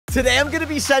Today I'm gonna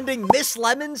be sending Miss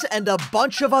Lemons and a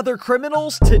bunch of other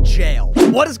criminals to jail.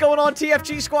 What is going on,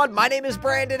 TFG Squad? My name is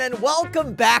Brandon and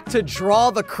welcome back to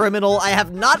Draw the Criminal. I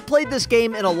have not played this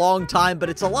game in a long time, but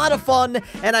it's a lot of fun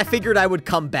and I figured I would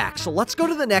come back. So let's go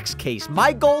to the next case.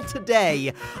 My goal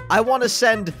today, I want to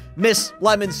send Miss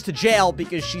Lemons to jail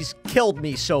because she's killed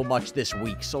me so much this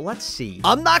week. So let's see.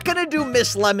 I'm not gonna do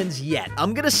Miss Lemons yet.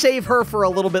 I'm gonna save her for a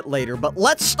little bit later, but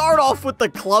let's start off with the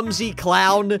clumsy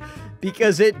clown,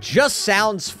 because it just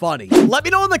sounds funny. Let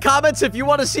me know in the comments if you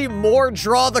want to see more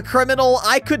Draw the Criminal.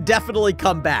 I could definitely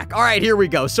come back. All right, here we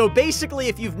go. So basically,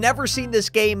 if you've never seen this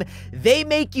game, they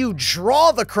make you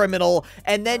draw the criminal,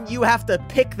 and then you have to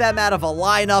pick them out of a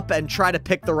lineup and try to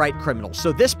pick the right criminal.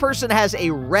 So this person has a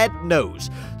red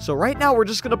nose. So right now, we're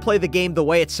just going to play the game the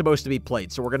way it's supposed to be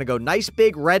played. So we're going to go nice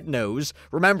big red nose.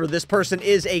 Remember, this person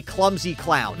is a clumsy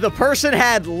clown. The person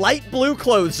had light blue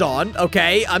clothes on.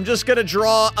 Okay, I'm just going to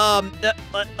draw,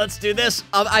 let's do this.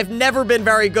 I've never been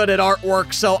very good at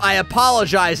artwork, so I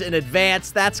apologize in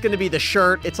advance. That's going to be the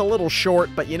shirt. It's a little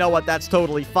short, but you know what? That's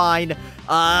totally fine.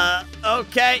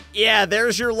 Okay. Yeah,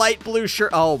 there's your light blue shirt.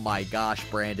 Oh my gosh,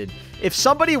 Brandon. If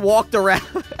somebody walked around,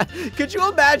 could you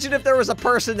imagine if there was a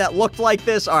person that looked like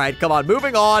this? All right, come on,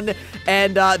 moving on.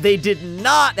 And they did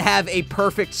not have a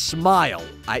perfect smile.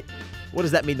 What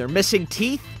does that mean? They're missing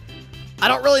teeth? I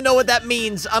don't really know what that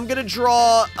means. I'm gonna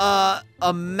draw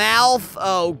a mouth.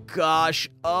 Oh gosh.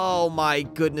 Oh my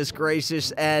goodness gracious.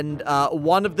 And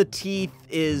one of the teeth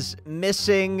is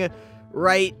missing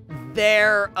right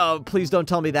there. Oh, please don't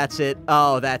tell me that's it.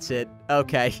 Oh, that's it.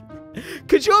 Okay.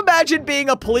 Could you imagine being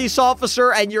a police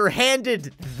officer and you're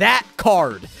handed that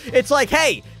card? It's like,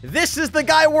 hey, this is the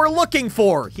guy we're looking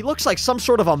for. He looks like some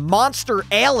sort of a monster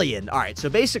alien. All right, so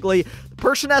basically, the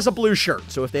person has a blue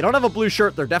shirt. So if they don't have a blue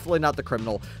shirt, they're definitely not the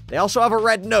criminal. They also have a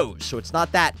red nose, so it's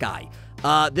not that guy.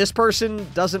 This person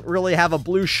doesn't really have a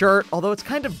blue shirt, although it's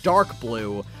kind of dark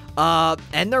blue.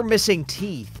 And they're missing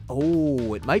teeth.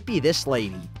 Oh, it might be this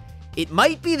lady. It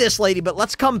might be this lady, but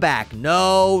let's come back.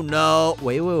 No.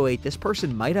 Wait. This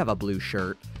person might have a blue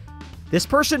shirt. This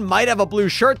person might have a blue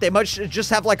shirt. They might just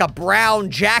have like a brown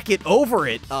jacket over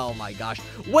it. Oh my gosh.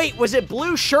 Wait, was it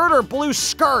blue shirt or blue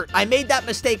skirt? I made that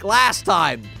mistake last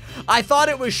time. I thought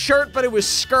it was shirt, but it was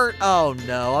skirt. Oh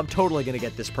no, I'm totally gonna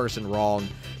get this person wrong.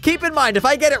 Keep in mind, if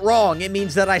I get it wrong, it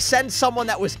means that I send someone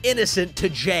that was innocent to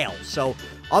jail. So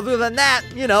other than that,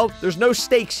 you know, there's no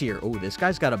stakes here. Oh, this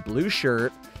guy's got a blue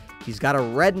shirt. He's got a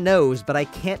red nose, but I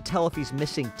can't tell if he's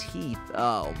missing teeth.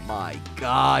 Oh, my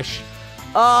gosh.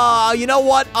 You know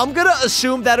what? I'm gonna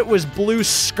assume that it was blue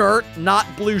skirt, not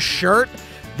blue shirt.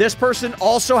 This person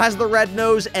also has the red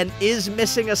nose and is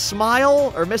missing a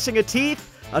smile or missing a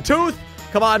teeth. A tooth.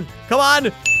 Come on. Come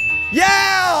on.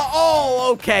 Yeah!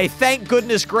 Oh, okay. Thank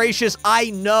goodness gracious,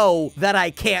 I know that I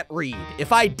can't read.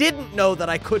 If I didn't know that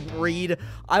I couldn't read,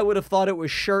 I would have thought it was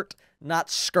shirt, not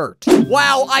skirt.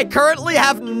 Wow, I currently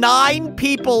have 9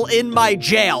 people in my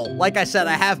jail. Like I said,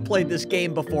 I have played this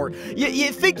game before.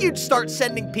 You think you'd start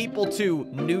sending people to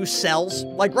new cells?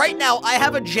 Like right now, I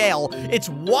have a jail. It's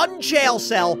one jail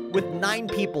cell with 9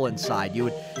 people inside.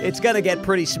 It's gonna get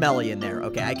pretty smelly in there.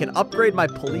 Okay, I can upgrade my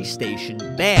police station.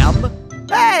 Bam.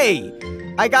 Hey,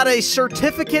 I got a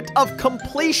certificate of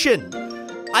completion.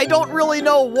 I don't really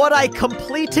know what I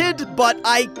completed, but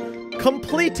I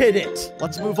completed it.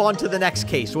 Let's move on to the next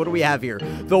case. What do we have here?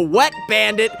 The wet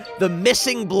bandit, the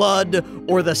missing blood,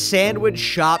 or the sandwich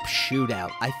shop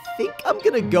shootout. I think I'm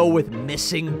gonna go with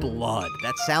missing blood.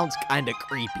 That sounds kind of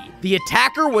creepy. The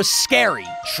attacker was scary,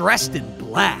 dressed in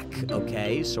black.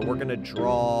 Okay, so we're gonna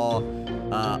draw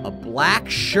a black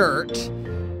shirt,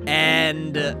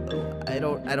 and I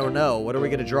don't know. What are we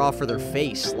gonna draw for their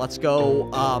face? Let's go,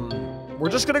 we're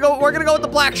gonna go with the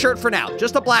black shirt for now.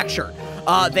 Just a black shirt.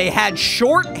 They had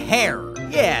short hair.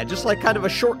 Yeah, just like kind of a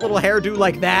short little hairdo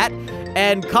like that.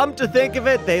 And come to think of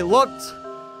it, they looked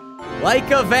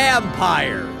like a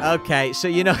vampire. Okay, so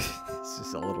you know, this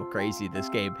is a little crazy, this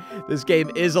game. This game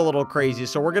is a little crazy.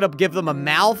 So we're gonna give them a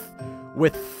mouth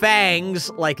with fangs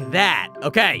like that.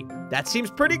 Okay, that seems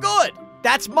pretty good.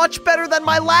 That's much better than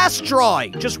my last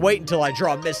drawing. Just wait until I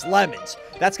draw Miss Lemons.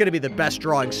 That's gonna be the best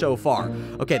drawing so far.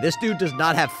 Okay, this dude does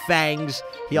not have fangs.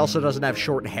 He also doesn't have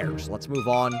short hair. So let's move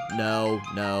on. No.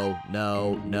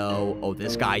 Oh,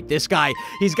 this guy. He's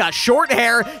got short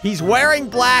hair, he's wearing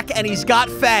black, and he's got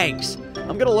fangs.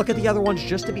 I'm gonna look at the other ones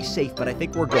just to be safe, but I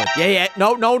think we're good. Yeah.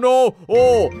 No.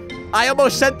 Oh, I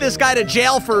almost sent this guy to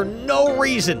jail for no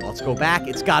reason. Let's go back.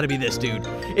 It's gotta be this dude.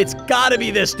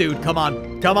 Come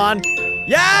on.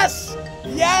 Yes!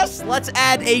 Yes! Let's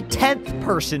add a 10th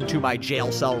person to my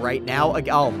jail cell right now.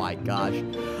 Oh my gosh.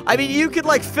 I mean, you could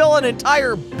like fill an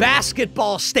entire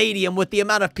basketball stadium with the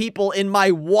amount of people in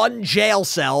my one jail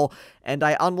cell. And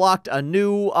I unlocked a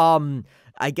new,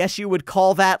 I guess you would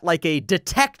call that like a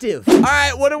detective. All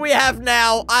right, what do we have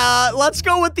now? Let's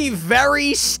go with the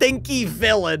very stinky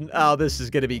villain. Oh, this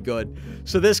is gonna be good.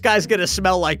 So this guy's gonna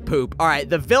smell like poop. All right,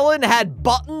 the villain had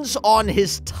buttons on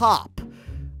his top.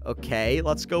 Okay,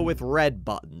 let's go with red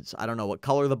buttons. I don't know what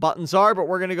color the buttons are, but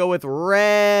we're gonna go with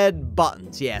red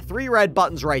buttons. Yeah, 3 red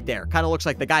buttons right there. Kind of looks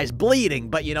like the guy's bleeding,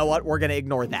 but you know what? We're gonna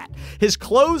ignore that. His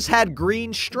clothes had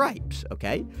green stripes,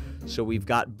 okay? So we've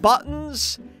got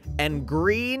buttons and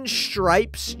green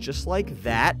stripes, just like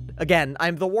that. Again,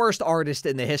 I'm the worst artist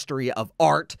in the history of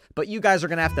art, but you guys are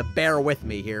gonna have to bear with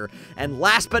me here. And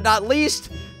last but not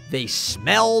least, they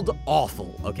smelled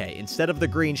awful. Okay, instead of the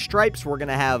green stripes, we're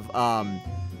gonna have,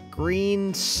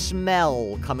 green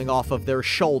smell coming off of their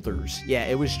shoulders. Yeah,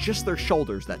 it was just their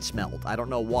shoulders that smelled. I don't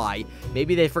know why.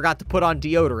 Maybe they forgot to put on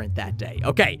deodorant that day.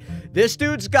 Okay, this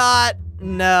dude's got...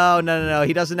 No.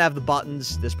 He doesn't have the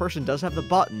buttons. This person does have the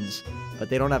buttons, but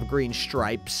they don't have green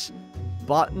stripes.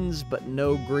 Buttons, but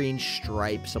no green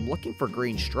stripes. I'm looking for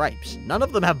green stripes. None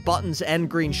of them have buttons and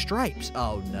green stripes.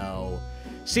 Oh, no.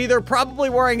 See, they're probably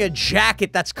wearing a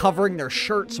jacket that's covering their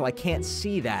shirt, so I can't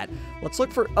see that. Let's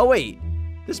look for... Oh, wait.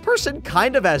 This person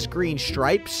kind of has green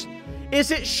stripes. Is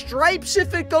it stripes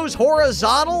if it goes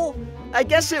horizontal? I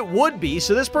guess it would be.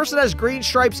 So this person has green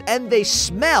stripes and they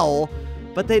smell,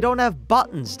 but they don't have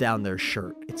buttons down their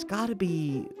shirt. It's gotta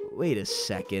be... Wait a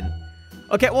second.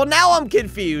 Okay, well now I'm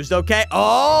confused, okay?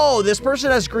 Oh, this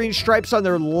person has green stripes on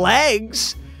their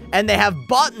legs and they have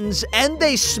buttons and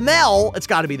they smell. It's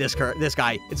gotta be this guy.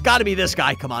 It's gotta be this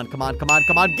guy. Come on.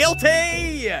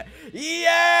 Guilty!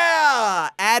 Yeah!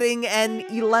 Adding an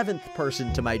 11th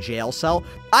person to my jail cell.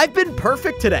 I've been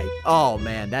perfect today. Oh,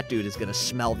 man, that dude is gonna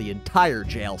smell the entire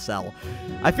jail cell.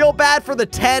 I feel bad for the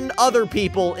 10 other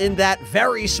people in that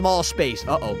very small space.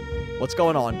 Uh-oh. What's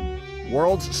going on?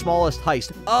 World's smallest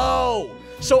heist. Oh!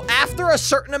 So after a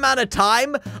certain amount of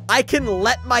time, I can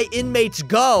let my inmates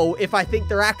go if I think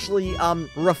they're actually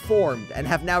reformed and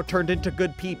have now turned into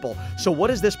good people. So what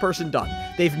has this person done?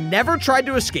 They've never tried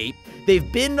to escape.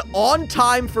 They've been on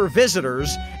time for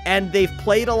visitors, and they've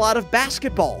played a lot of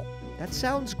basketball. That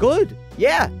sounds good.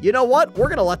 Yeah, you know what? We're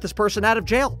gonna let this person out of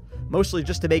jail. Mostly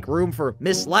just to make room for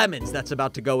Miss Lemons that's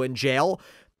about to go in jail.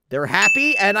 They're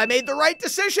happy, and I made the right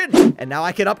decision. And now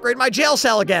I can upgrade my jail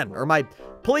cell again, or my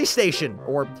police station,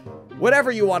 or whatever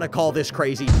you want to call this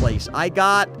crazy place. I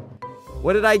got...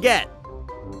 What did I get?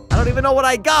 I don't even know what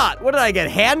I got. What did I get?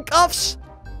 Handcuffs?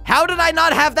 How did I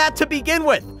not have that to begin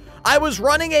with? I was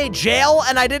running a jail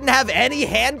and I didn't have any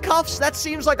handcuffs? That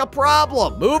seems like a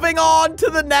problem. Moving on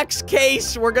to the next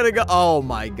case. We're gonna go... Oh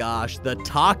my gosh. The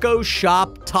taco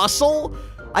shop tussle?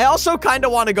 I also kind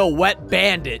of want to go Wet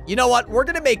Bandit. You know what? We're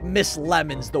going to make Miss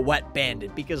Lemons the Wet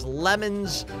Bandit because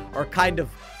lemons are kind of,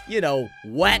 you know,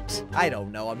 wet. I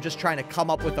don't know. I'm just trying to come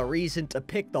up with a reason to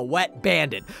pick the Wet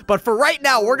Bandit. But for right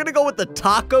now, we're going to go with the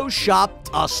Taco Shop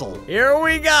Tussle. Here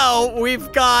we go.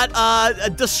 We've got a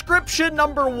description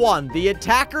number 1. The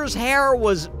attacker's hair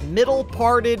was middle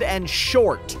parted and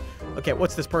short. Okay,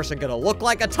 what's this person going to look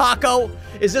like? A taco?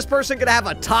 Is this person going to have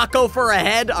a taco for a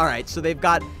head? All right, so they've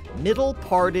got middle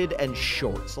parted and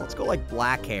short. So let's go like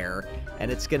black hair.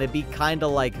 And it's going to be kind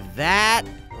of like that.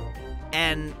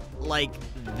 And like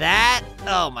that.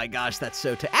 Oh my gosh, that's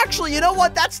so... Actually, you know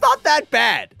what? That's not that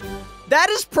bad. That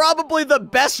is probably the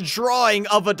best drawing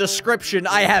of a description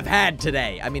I have had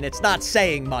today. I mean, it's not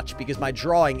saying much because my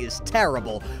drawing is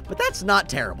terrible, but that's not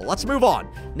terrible. Let's move on.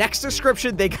 Next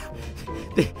description, they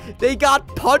got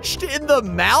punched in the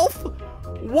mouth?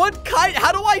 What kind?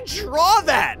 How do I draw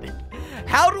that?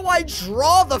 How do I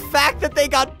draw the fact that they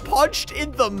got punched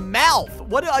in the mouth?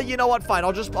 What? You know what? Fine.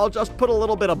 I'll just put a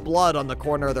little bit of blood on the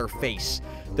corner of their face.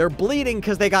 They're bleeding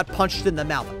because they got punched in the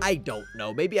mouth. I don't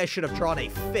know. Maybe I should have drawn a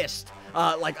fist,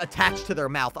 like attached to their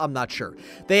mouth. I'm not sure.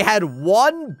 They had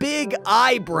one big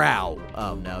eyebrow.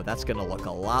 Oh no, that's gonna look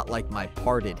a lot like my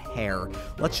parted hair.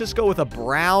 Let's just go with a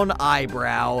brown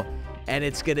eyebrow. And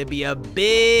it's gonna be a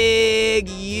big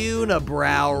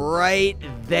unibrow right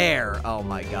there. Oh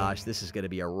my gosh, this is gonna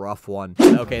be a rough one.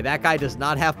 Okay, that guy does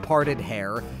not have parted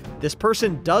hair. This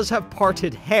person does have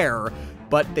parted hair,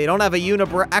 but they don't have a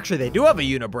unibrow. Actually, they do have a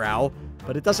unibrow,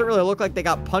 but it doesn't really look like they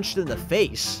got punched in the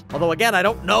face. Although, again, I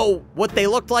don't know what they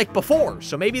looked like before,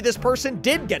 so maybe this person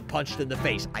did get punched in the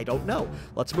face. I don't know.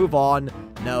 Let's move on.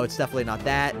 No, it's definitely not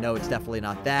that. No, it's definitely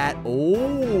not that.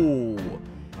 Oh...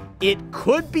 It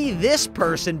could be this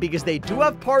person because they do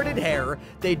have parted hair,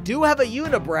 they do have a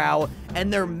unibrow,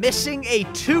 and they're missing a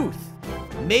tooth.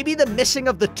 Maybe the missing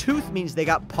of the tooth means they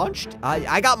got punched?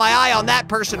 I got my eye on that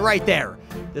person right there.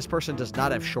 This person does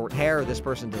not have short hair. This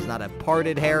person does not have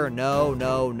parted hair. No,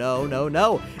 no, no, no,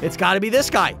 no. It's got to be this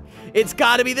guy. It's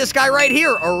got to be this guy right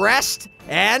here. Arrest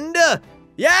and...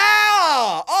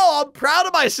 yeah! Oh, I'm proud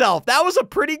of myself. That was a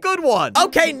pretty good one.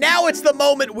 Okay, now it's the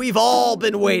moment we've all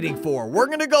been waiting for. We're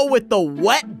gonna go with the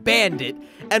Wet Bandit,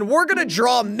 and we're gonna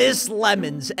draw Miss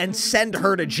Lemons and send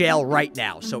her to jail right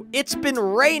now. So it's been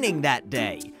raining that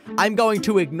day. I'm going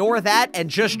to ignore that and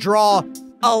just draw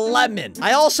a lemon.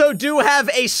 I also do have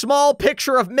a small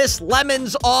picture of Miss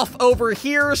Lemons off over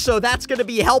here, so that's gonna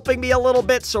be helping me a little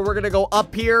bit. So we're gonna go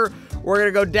up here. We're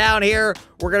gonna go down here,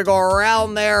 we're gonna go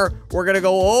around there, we're gonna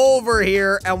go over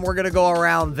here, and we're gonna go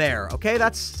around there. Okay,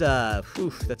 that's not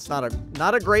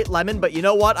a great lemon, but you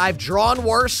know what? I've drawn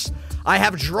worse. I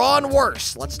have drawn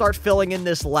worse. Let's start filling in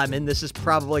this lemon. This is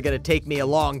probably gonna take me a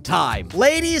long time.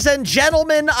 Ladies and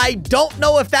gentlemen, I don't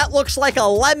know if that looks like a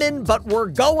lemon, but we're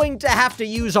going to have to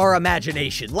use our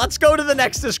imagination. Let's go to the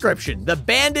next description. The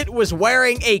bandit was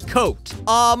wearing a coat.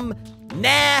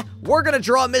 Nah, we're gonna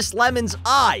draw Miss Lemon's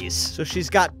eyes. So she's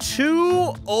got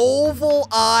two oval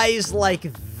eyes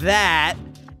like that,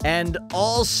 and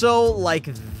also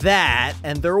like that,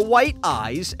 and they're white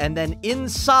eyes, and then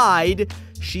inside,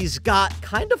 she's got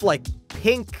kind of like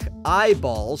pink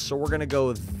eyeballs, so we're gonna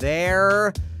go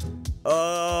there.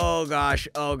 Oh gosh,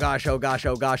 oh gosh, oh gosh,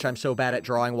 oh gosh, I'm so bad at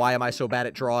drawing. Why am I so bad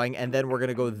at drawing? And then we're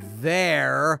gonna go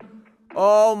there.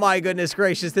 Oh my goodness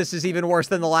gracious, this is even worse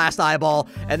than the last eyeball.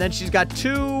 And then she's got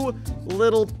two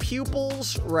little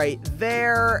pupils right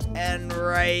there and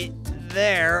right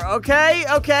there. Okay,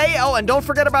 okay. Oh, and don't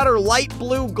forget about her light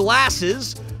blue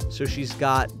glasses. So she's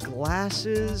got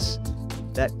glasses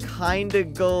that kind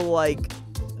of go like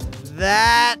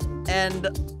that and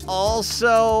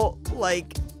also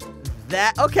like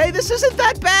that. Okay, this isn't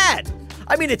that bad.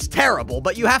 I mean, it's terrible,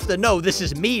 but you have to know this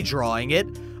is me drawing it.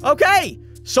 Okay.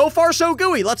 So far, so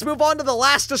gooey. Let's move on to the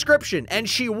last description. And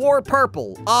she wore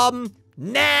purple.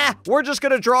 Nah. We're just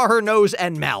gonna draw her nose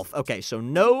and mouth. Okay, so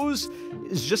nose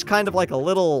is just kind of like a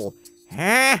little...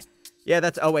 Yeah,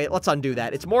 that's... Oh, wait. Let's undo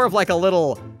that. It's more of like a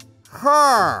little...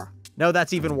 No,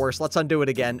 that's even worse. Let's undo it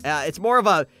again. It's more of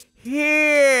a...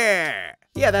 Here.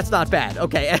 Yeah, that's not bad.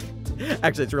 Okay.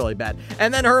 Actually, it's really bad.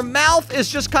 And then her mouth is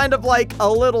just kind of like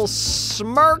a little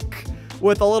smirk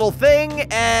with a little thing,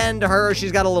 and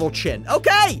she's got a little chin.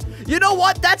 Okay, you know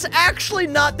what? That's actually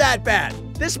not that bad.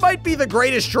 This might be the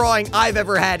greatest drawing I've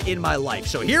ever had in my life.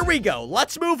 So here we go.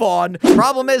 Let's move on.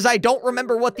 Problem is, I don't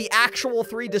remember what the actual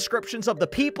 3 descriptions of the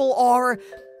people are,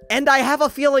 and I have a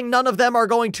feeling none of them are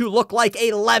going to look like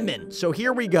a lemon. So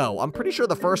here we go. I'm pretty sure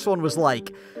the first one was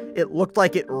like, it looked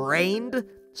like it rained.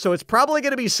 So it's probably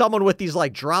going to be someone with these,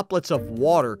 like, droplets of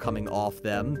water coming off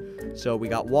them. So we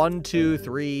got 1, 2,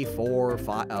 3, 4,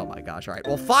 5. Oh, my gosh. All right.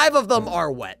 Well, 5 of them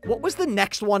are wet. What was the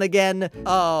next one again?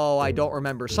 Oh, I don't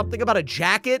remember. Something about a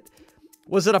jacket?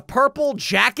 Was it a purple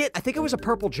jacket? I think it was a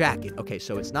purple jacket. Okay,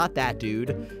 so it's not that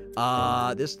dude.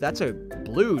 That's a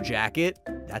blue jacket.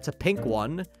 That's a pink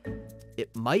one.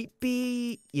 It might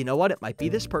be, you know what? It might be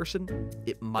this person.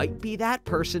 It might be that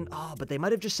person. Oh, but they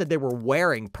might have just said they were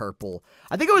wearing purple.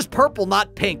 I think it was purple,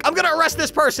 not pink. I'm gonna arrest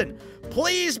this person.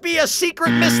 Please be a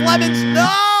secret Miss Lemons.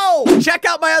 No! Check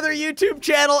out my other YouTube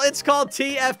channel. It's called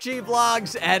TFG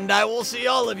Vlogs, and I will see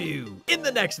all of you in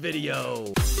the next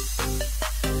video.